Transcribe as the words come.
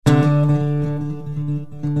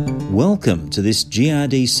Welcome to this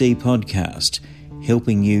GRDC podcast,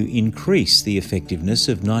 helping you increase the effectiveness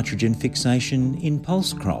of nitrogen fixation in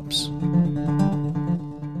pulse crops.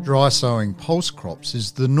 Dry sowing pulse crops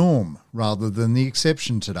is the norm rather than the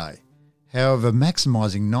exception today. However,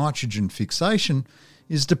 maximising nitrogen fixation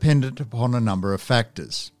is dependent upon a number of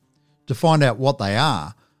factors. To find out what they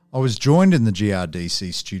are, I was joined in the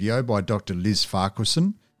GRDC studio by Dr. Liz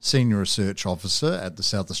Farquharson, Senior Research Officer at the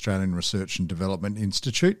South Australian Research and Development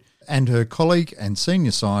Institute, and her colleague and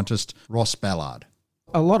senior scientist, Ross Ballard.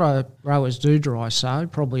 A lot of growers do dry sow.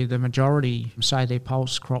 Probably the majority say their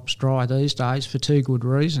pulse crops dry these days for two good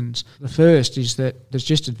reasons. The first is that there's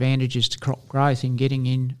just advantages to crop growth in getting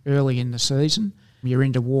in early in the season. You're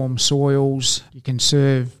into warm soils, you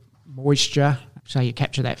conserve moisture, so you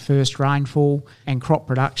capture that first rainfall, and crop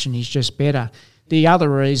production is just better. The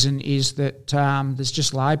other reason is that there's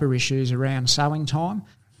just labour issues around sowing time.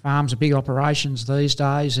 Farms are big operations these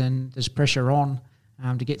days and there's pressure on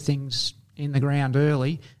to get things in the ground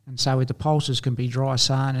early, and so if the pulses can be dry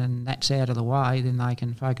sown and that's out of the way, then they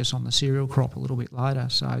can focus on the cereal crop a little bit later.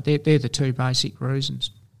 So they're the two basic reasons.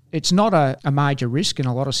 It's not a major risk in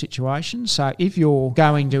a lot of situations. So if you're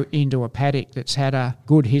going into a paddock that's had a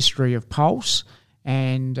good history of pulse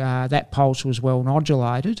and that pulse was well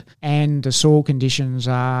nodulated and the soil conditions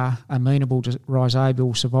are amenable to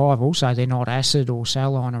rhizobial survival, so they're not acid or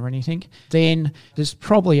saline or anything, then there's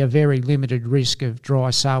probably a very limited risk of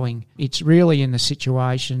dry sowing. It's really in the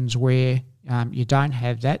situations where you don't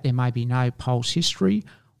have that, there may be no pulse history,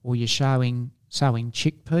 or you're sowing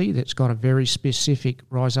chickpea that's got a very specific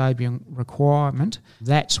rhizobium requirement.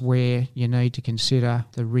 That's where you need to consider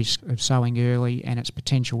the risk of sowing early and its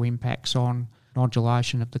potential impacts on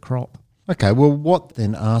nodulation of the crop. Okay, well, what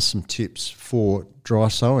then are some tips for dry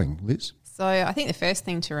sowing, Liz? So I think the first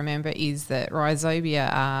thing to remember is that rhizobia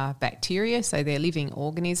are bacteria, so they're living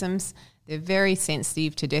organisms. They're very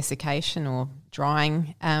sensitive to desiccation or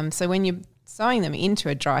drying. So when you're sowing them into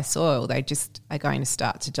a dry soil, they just are going to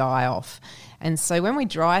start to die off. And so when we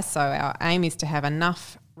dry sow, our aim is to have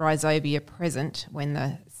enough rhizobia present when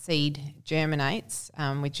the seed germinates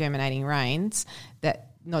with germinating rains that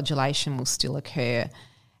nodulation will still occur.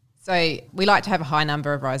 So we like to have a high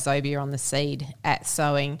number of rhizobia on the seed at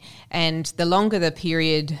sowing, and the longer the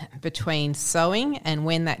period between sowing and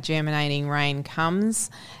when that germinating rain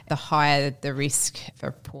comes, the higher the risk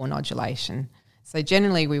for poor nodulation. So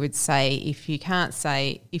generally we would say if you can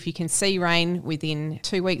see rain within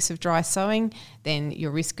 2 weeks of dry sowing, then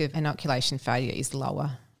your risk of inoculation failure is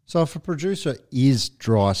lower. So if a producer is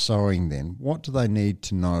dry sowing then, what do they need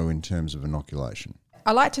to know in terms of inoculation?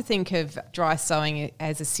 I like to think of dry sowing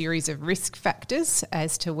as a series of risk factors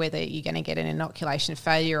as to whether you're going to get an inoculation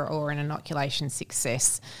failure or an inoculation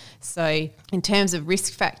success. So in terms of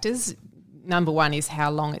risk factors, number one is how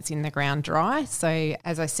long it's in the ground dry. So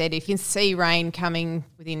as I said, if you see rain coming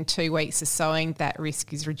within 2 weeks of sowing, that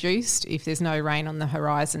risk is reduced. If there's no rain on the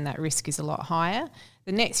horizon, that risk is a lot higher.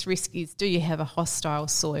 The next risk is, do you have a hostile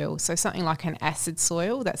soil? So something like an acid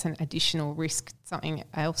soil, that's an additional risk, something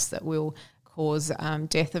else that will cause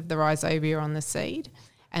death of the rhizobia on the seed.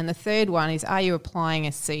 And the third one is, are you applying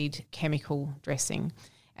a seed chemical dressing?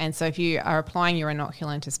 And so if you are applying your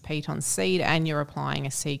inoculant as peat on seed and you're applying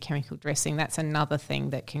a seed chemical dressing, that's another thing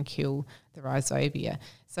that can kill the rhizobia.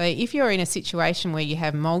 So if you're in a situation where you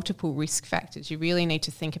have multiple risk factors, you really need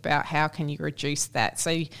to think about how can you reduce that.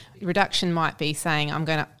 So reduction might be saying, I'm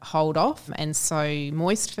going to hold off and sow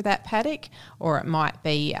moist for that paddock, or it might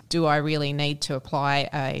be, do I really need to apply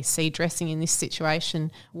a seed dressing in this situation?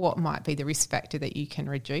 What might be the risk factor that you can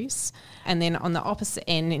reduce? And then on the opposite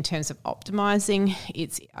end, in terms of optimising,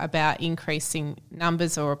 it's about increasing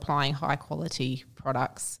numbers or applying high quality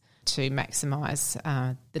products to maximise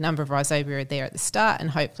the number of rhizobia there at the start,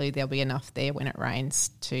 and hopefully there'll be enough there when it rains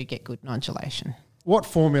to get good nodulation. What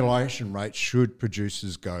formulation rate should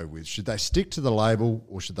producers go with? Should they stick to the label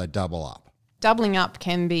or should they double up? Doubling up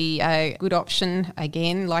can be a good option.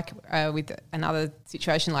 Again, like with another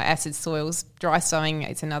situation like acid soils, dry sowing,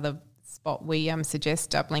 it's another spot we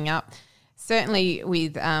suggest doubling up. Certainly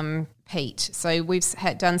with peat. So we've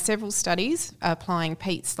done several studies applying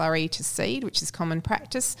peat slurry to seed, which is common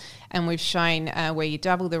practice, and we've shown where you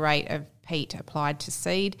double the rate of peat applied to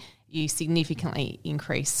seed, you significantly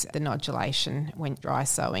increase the nodulation when dry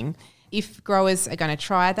sowing. If growers are going to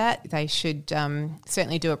try that, they should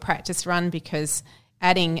certainly do a practice run, because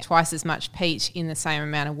adding twice as much peat in the same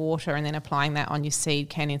amount of water and then applying that on your seed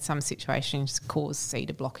can in some situations cause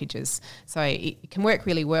seeder blockages. So it can work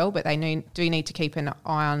really well, but they do need to keep an eye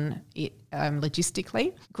on it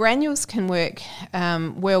logistically. Granules can work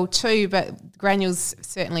well too, but granules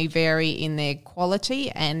certainly vary in their quality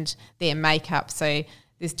and their makeup. So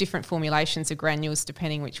there's different formulations of granules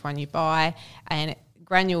depending which one you buy, and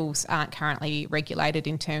granules aren't currently regulated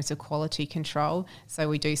in terms of quality control, so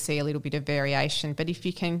we do see a little bit of variation. But if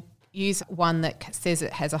you can use one that says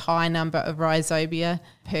it has a high number of rhizobia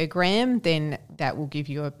per gram, then that will give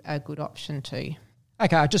you a good option too.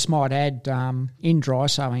 Okay, I just might add, in dry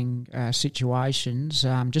sowing situations,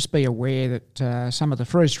 just be aware that some of the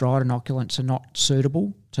freeze-dried inoculants are not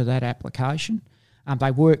suitable to that application.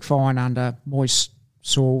 They work fine under moist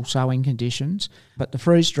soil sowing conditions, but the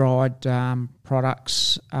freeze-dried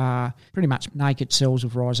products are pretty much naked cells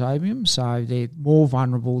of rhizobium, so they're more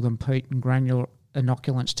vulnerable than peat and granular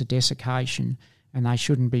inoculants to desiccation, and they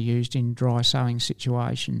shouldn't be used in dry sowing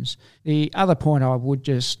situations. The other point I would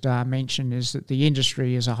just mention is that the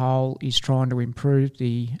industry as a whole is trying to improve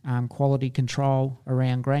the quality control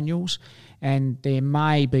around granules, and there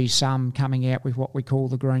may be some coming out with what we call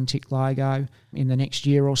the green tick logo in the next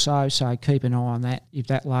year or so, so keep an eye on that. If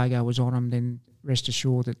that logo was on them, then rest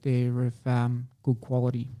assured that they're of good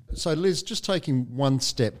quality. So Liz, just taking one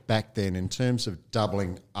step back then in terms of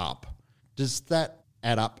doubling up, does that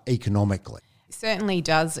add up economically? It certainly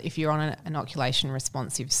does if you're on an inoculation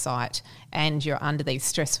responsive site and you're under these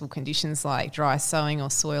stressful conditions like dry sowing or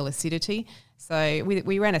soil acidity. So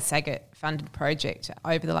we ran a SAGIT funded project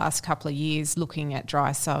over the last couple of years looking at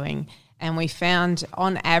dry sowing, and we found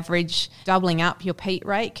on average doubling up your peat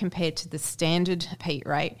rate compared to the standard peat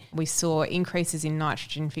rate. We saw increases in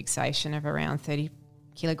nitrogen fixation of around 30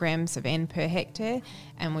 kilograms of N per hectare,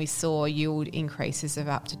 and we saw yield increases of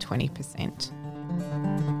up to 20%.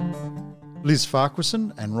 Liz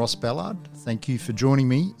Farquharson and Ross Ballard, thank you for joining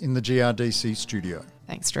me in the GRDC studio.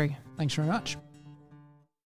 Thanks, Drew. Thanks very much.